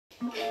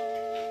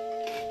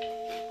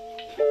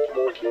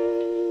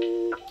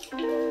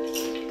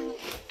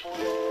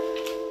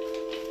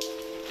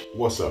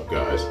What's up,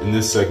 guys? In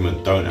this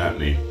segment, Don't At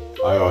Me,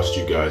 I asked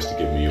you guys to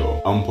give me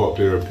your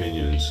unpopular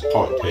opinions,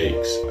 hot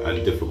takes,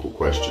 and difficult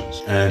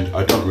questions. And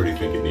I don't really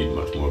think it needs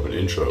much more of an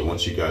intro.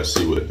 Once you guys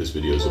see what this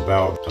video is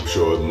about, I'm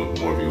sure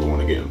more of you will want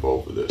to get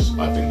involved with this.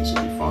 I think this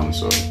will be fun,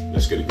 so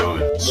let's get it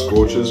going.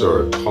 Scorchers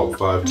are a top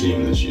 5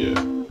 team this year.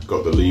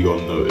 Got the league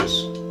on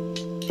notice.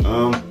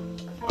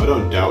 I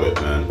don't doubt it,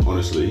 man,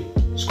 honestly.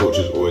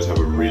 Scorchers always have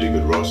a really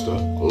good roster,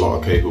 a lot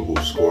of capable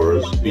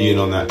scorers. Being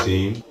on that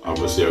team,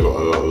 obviously I've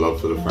got a lot of love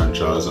for the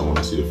franchise. I want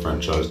to see the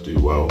franchise do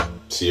well.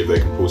 See if they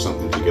can pull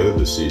something together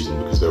this season,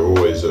 because they're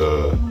always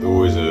a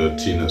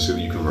team that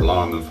you can rely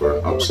on them for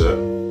an upset.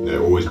 They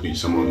always beat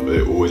someone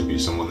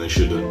they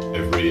shouldn't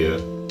every year.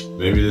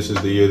 Maybe this is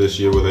the year this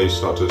year where they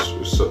start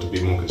to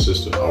be more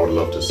consistent. I would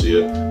love to see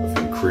it. I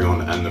think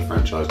Creon and the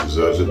franchise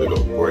deserves it. They've got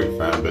a great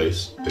fan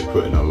base. They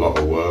put in a lot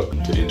of work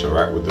to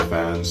interact with the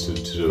fans,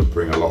 to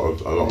bring a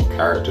lot of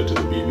character to the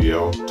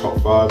BBL. Top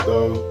 5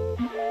 though,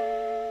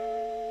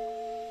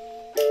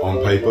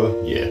 on paper,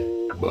 yeah,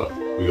 but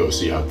we got to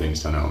see how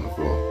things turn out on the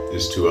floor.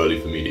 It's too early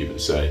for me to even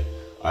say.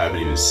 I haven't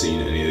even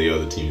seen any of the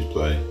other teams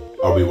play.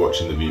 I'll be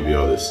watching the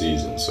BBL this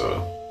season,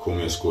 so call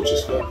me a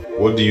Scorchers fan.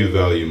 What do you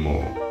value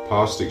more?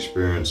 Past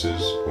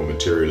experiences or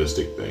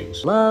materialistic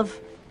things? Love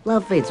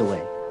fades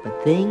away,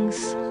 but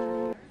things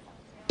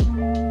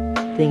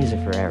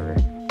are forever.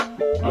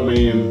 I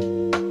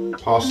mean,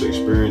 past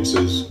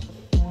experiences,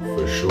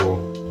 for sure.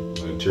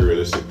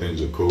 Materialistic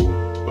things are cool,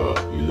 but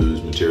you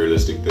lose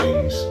materialistic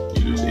things,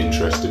 you lose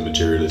interest in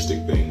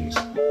materialistic things.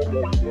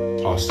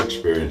 Past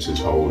experiences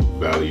hold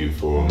value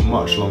for a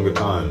much longer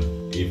time,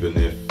 even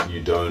if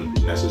you don't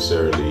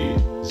necessarily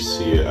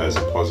see it as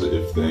a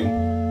positive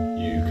thing.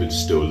 You could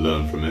still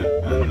learn from it,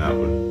 and that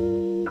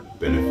would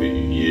benefit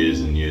you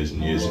years and years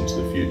and years into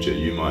the future.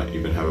 You might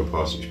even have a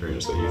past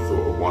experience that you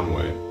thought of one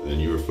way, then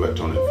you reflect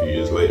on it a few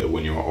years later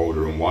when you're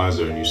older and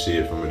wiser and you see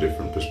it from a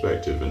different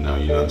perspective, and now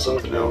you learn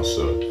something else.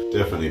 So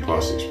definitely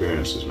past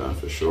experiences, man,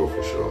 for sure,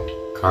 for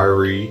sure.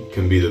 Kyrie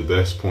can be the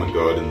best point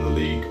guard in the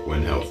league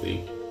when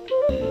healthy.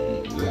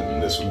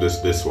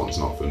 This one's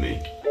not for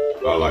me.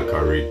 I like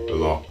Kyrie a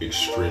lot.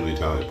 Extremely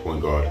talented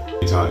point guard,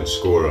 talented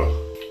scorer.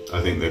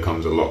 I think there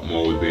comes a lot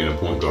more with being a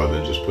point guard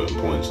than just putting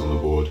points on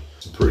the board.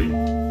 It's a pretty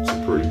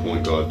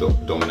point guard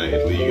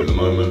dominated league at the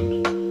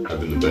moment.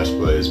 Having the best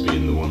players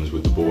being the ones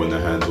with the ball in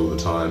their hands all the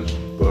time.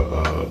 But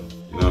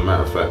you know,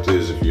 matter of fact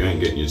is, if you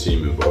ain't getting your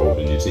team involved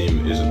and your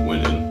team isn't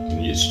winning,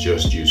 and it's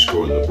just you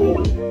scoring the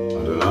ball, I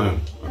don't know.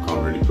 I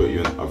can't really put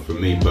you in. For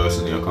me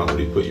personally, I can't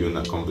really put you in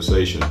that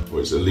conversation. Or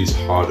it's at least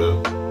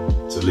harder.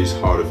 It's at least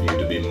harder for you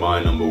to be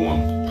my number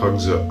one.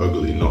 Pugs are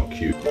ugly, not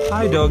cute.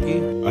 Hi, doggy.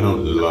 I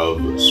don't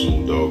love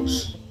small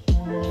dogs.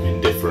 I'm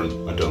indifferent.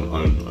 I don't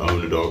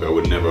own a dog. I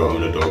would never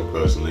own a dog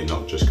personally,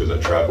 not just because I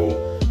travel,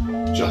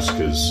 just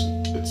because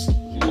it's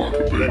like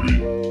a baby.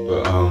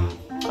 But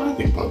I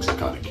think pugs are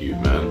kind of cute,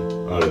 man.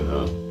 I don't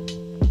know.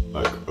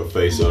 Like a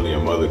face only a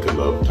mother could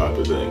love type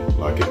of thing.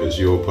 Like if it's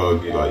your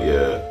pug, you're like,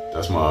 yeah,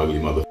 that's my ugly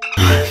mother.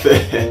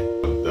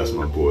 That's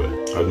my boy.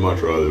 I'd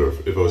much rather,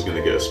 if I was going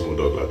to get a small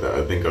dog like that,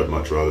 I think I'd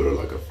much rather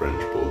like a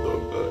French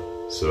bulldog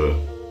though. So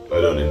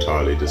I don't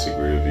entirely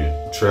disagree with you.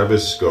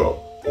 Travis Scott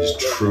is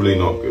truly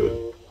not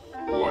good.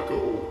 Like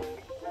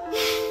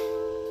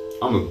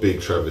I'm a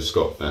big Travis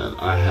Scott fan.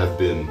 I have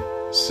been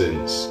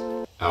since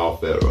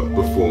Alf era,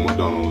 before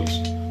McDonald's,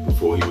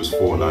 before he was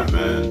Fortnite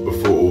Man,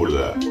 before all of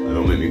that. That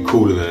don't make me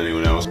cooler than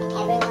anyone else.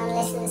 Everyone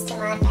listens to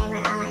my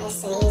favourite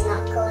artist and he's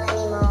not cool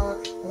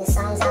anymore. And the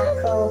songs aren't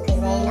cool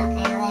because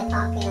they're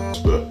popular.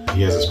 But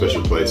he has a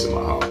special place in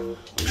my heart.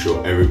 I'm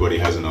sure everybody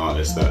has an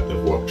artist that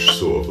they've watched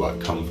sort of like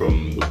come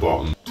from the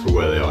bottom to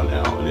where they are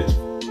now, and it's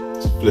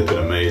flipping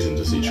amazing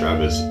to see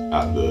Travis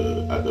at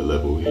the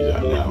level he's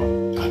at now.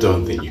 I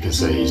don't think you can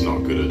say he's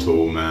not good at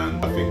all,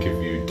 man. I think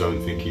if you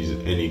don't think he's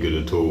any good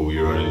at all,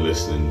 you're only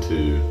listening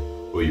to,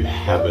 or you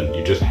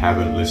just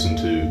haven't listened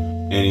to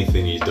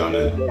anything he's done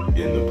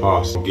in the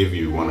past. I'll give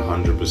you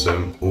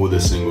 100%. All the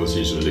singles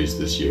he's released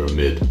this year are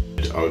mid.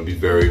 I would be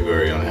very,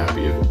 very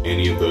unhappy if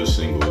any of those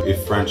singles,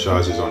 if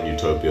Franchise is on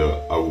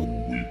Utopia, I will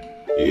weep.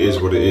 It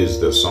is what it is.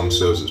 The song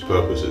serves its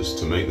purposes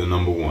to make the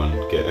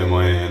 #1, get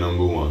MIA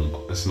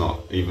 #1. It's not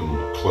even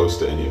close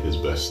to any of his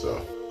best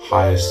stuff.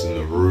 Highest in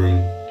the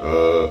room,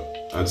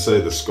 I'd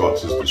say the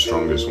Scots is the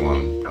strongest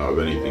one out of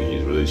anything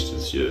he's released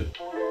this year.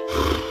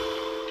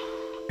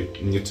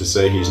 To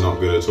say he's not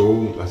good at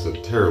all, that's a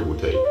terrible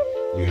take.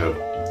 You have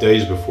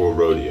Days Before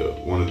Rodeo,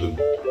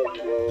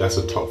 that's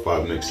a top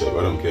 5 mixtape,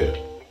 I don't care.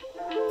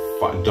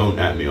 Don't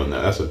at me on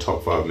that, that's a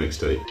top 5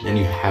 mixtape. Then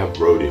you have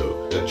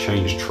Rodeo, that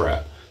changed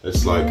trap.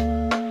 It's like,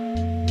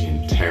 me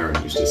and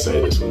Taryn used to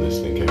say this when this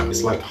thing came out.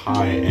 It's like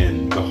high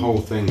end, the whole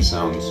thing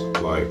sounds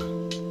like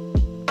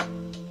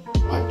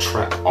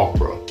trap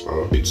opera,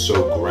 bro. It's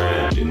so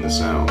grand in the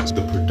sounds,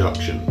 the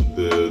production,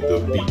 the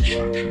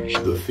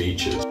beat, the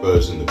features.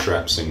 Birds in the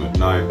Trap, Sing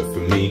McKnight. For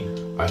me,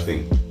 I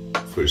think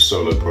for his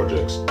solo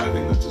projects, I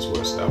think that's his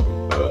worst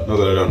album. Not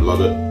that I don't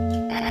love it.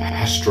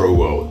 Astro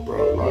World,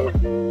 bro, like,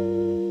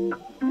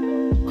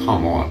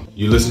 come on.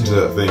 You listen to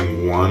that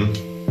thing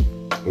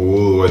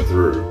all the way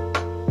through,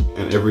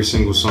 and every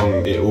single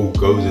song, it all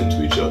goes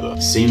into each other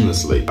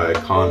seamlessly. I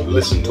can't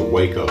listen to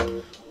Wake Up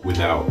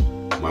without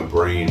my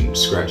brain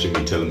scratching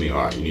me, telling me,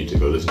 alright, you need to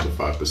go listen to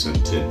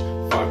 5% Tint,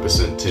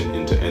 5% Tint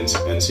into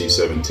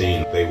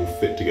NC-17. They will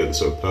fit together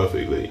so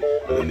perfectly,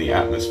 and then the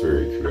atmosphere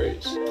it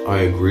creates. I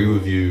agree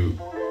with you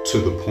to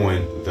the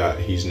point that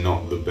he's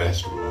not the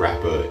best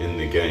rapper in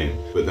the game,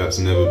 but that's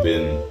never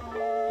been,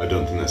 I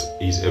don't think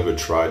he's ever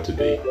tried to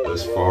be.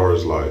 As far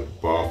as like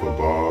bar for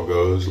bar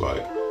goes,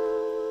 like,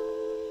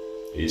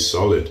 he's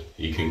solid.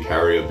 He can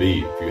carry a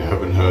beat. If you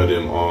haven't heard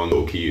him on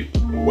Lil Keith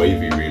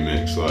Wavy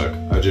remix, like,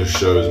 that just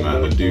shows,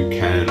 man, the dude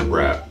can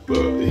rap.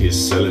 But his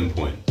selling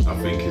point, I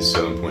think his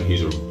selling point,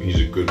 he's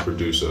a good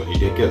producer. He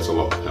gets a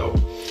lot of help,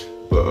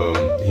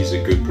 but he's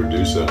a good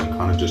producer and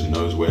kind of just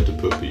knows where to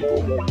put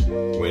people.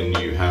 When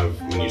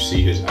you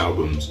see his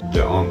albums,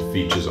 there aren't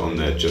features on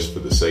there just for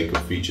the sake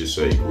of feature's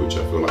sake, which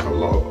I feel like a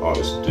lot of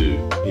artists do.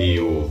 He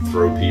will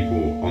throw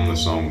people on the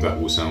song that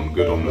will sound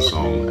good on the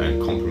song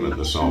and complement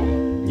the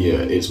song. Yeah,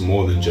 it's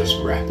more than just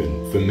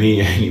rapping. For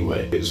me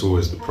anyway, it's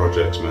always the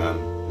projects, man.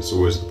 It's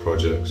always the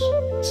projects.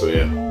 So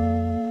yeah,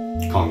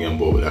 can't get on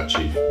board with that,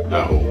 Chief, at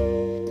all.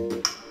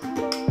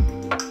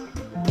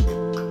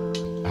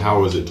 How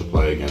was it to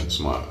play against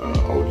my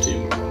old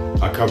team?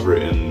 I cover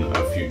it in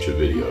a future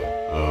video.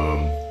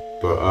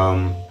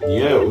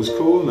 Yeah, it was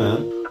cool,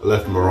 man. I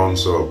left Moron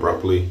so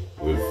abruptly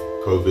with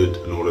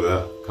COVID and all of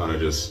that. Kind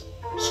of just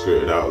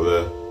skirted out of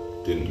there.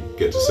 Didn't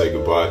get to say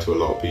goodbye to a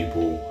lot of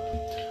people.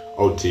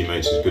 Old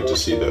teammates, it's good to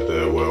see that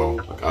they're well.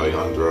 Like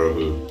Alejandro,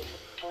 who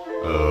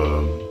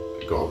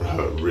got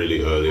hurt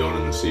really early on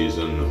in the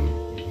season.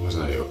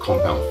 Wasn't it a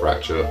compound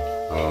fracture?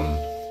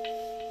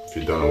 If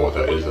you don't know what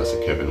that is, that's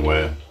a Kevin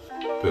Ware.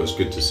 But it was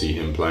good to see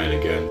him playing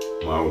again.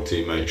 My old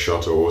teammate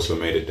Shoto also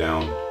made it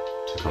down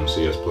to come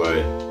see us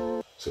play.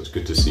 So it's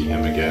good to see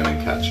him again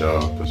and catch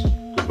up.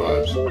 Good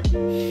vibes.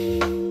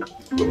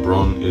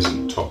 LeBron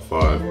isn't top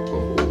 5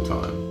 of all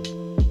time.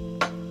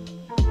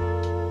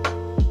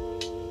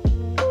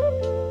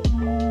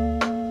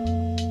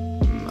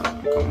 Nah,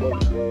 come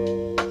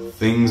on.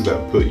 Things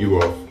that put you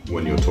off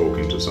when you're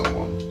talking to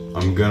someone.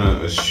 I'm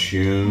gonna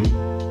assume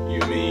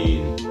you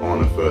mean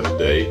on a first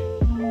date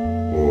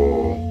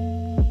or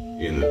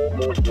in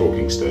the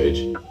talking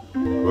stage,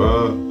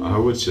 but I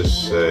would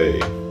just say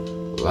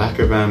lack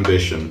of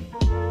ambition.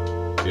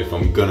 If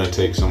I'm gonna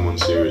take someone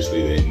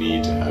seriously, they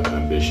need to have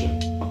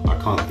ambition. I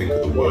can't think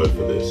of the word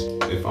for this.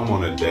 If I'm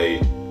on a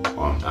date,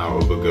 I'm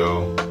out of a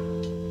girl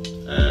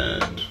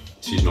and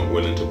she's not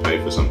willing to pay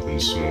for something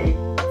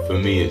small, for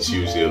me it's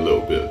usually a little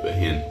bit of a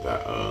hint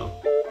that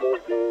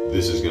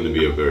this is gonna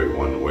be a very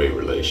one-way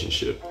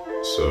relationship.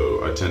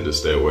 So I tend to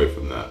stay away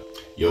from that.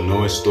 Yo no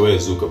estoy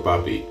azuka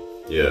papi.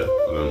 Yeah,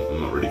 I'm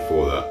not ready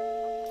for that.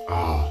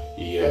 Ah,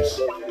 yes.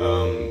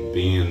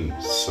 Being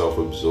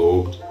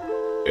self-absorbed,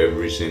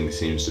 everything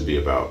seems to be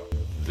about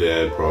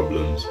their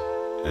problems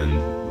and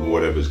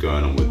whatever's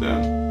going on with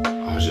them.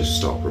 I just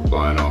stop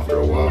replying after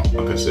a while.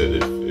 Like I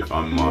said, if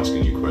I'm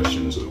asking you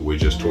questions, we're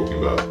just talking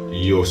about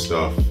your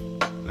stuff,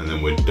 and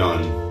then we're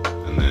done,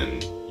 and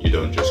then you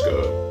don't just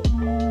go,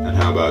 and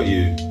how about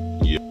you?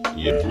 Yeah.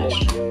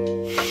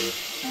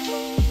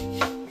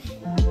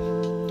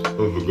 I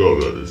forgot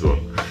about this one.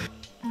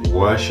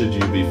 Why should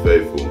you be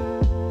faithful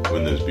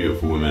when there's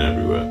beautiful women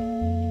everywhere?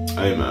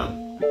 Hey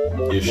man,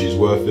 if she's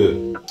worth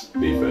it,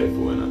 be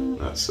faithful in it.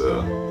 That's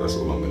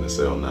all I'm gonna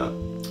say on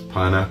that.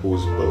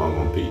 Pineapples belong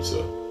on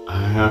pizza. I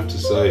have to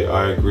say,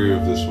 I agree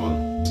with this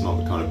one. It's not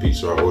the kind of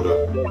pizza I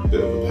order.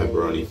 Bit of a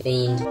pepperoni.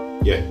 Fiend.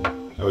 Yeah,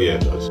 oh yeah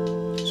it does.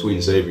 Sweet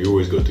and savory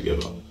always go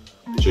together.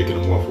 Chicken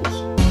and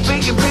waffles.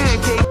 Bacon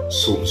pancake.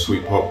 Salt and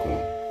sweet popcorn.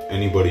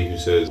 Anybody who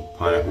says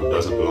pineapple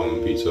doesn't belong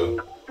on pizza,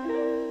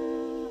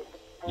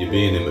 you're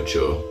being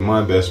immature.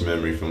 My best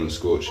memory from the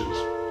Scorchers.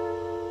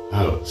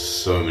 I got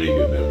so many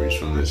good memories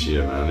from this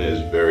year, man. It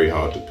is very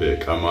hard to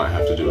pick. I might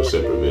have to do a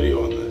separate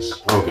video on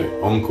this. Okay,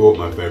 on court,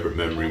 my favorite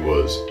memory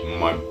was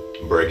my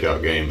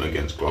breakout game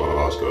against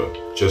Glasgow.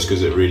 Just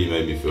because it really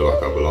made me feel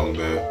like I belonged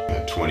there. I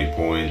had 20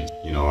 points.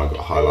 You know, I got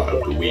highlight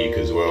of the week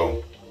as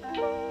well.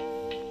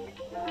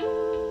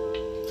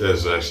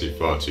 There's actually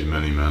far too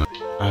many, man.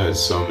 I had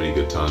so many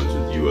good times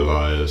with you,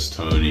 Elias,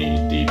 Tony,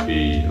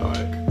 DP,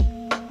 like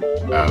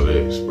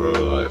Alex, bro,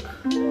 like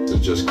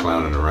just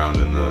clowning around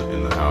in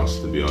the house,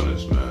 to be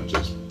honest, man.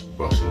 Just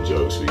busting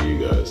jokes with you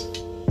guys.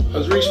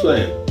 How's Reese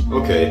playing?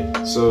 Okay,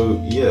 so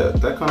yeah,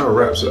 that kind of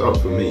wraps it up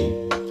for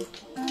me.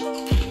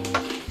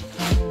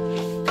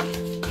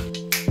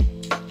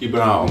 Keep an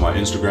eye out on my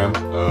Instagram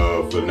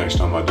for the next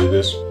time I do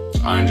this.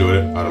 I enjoyed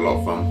it. I had a lot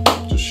of fun.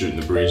 Just shooting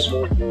the breeze.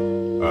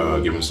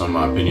 Giving some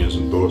of my opinions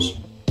and thoughts.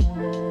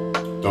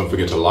 Don't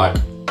forget to like,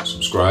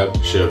 subscribe,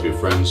 share with your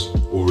friends.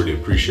 All really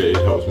appreciate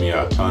it. Helps me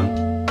out a ton.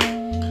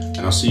 And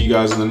I'll see you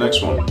guys in the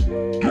next one.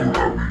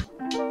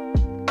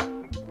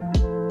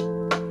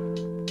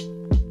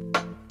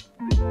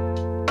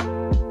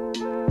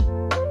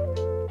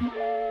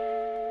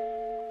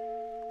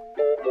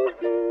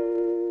 Bye.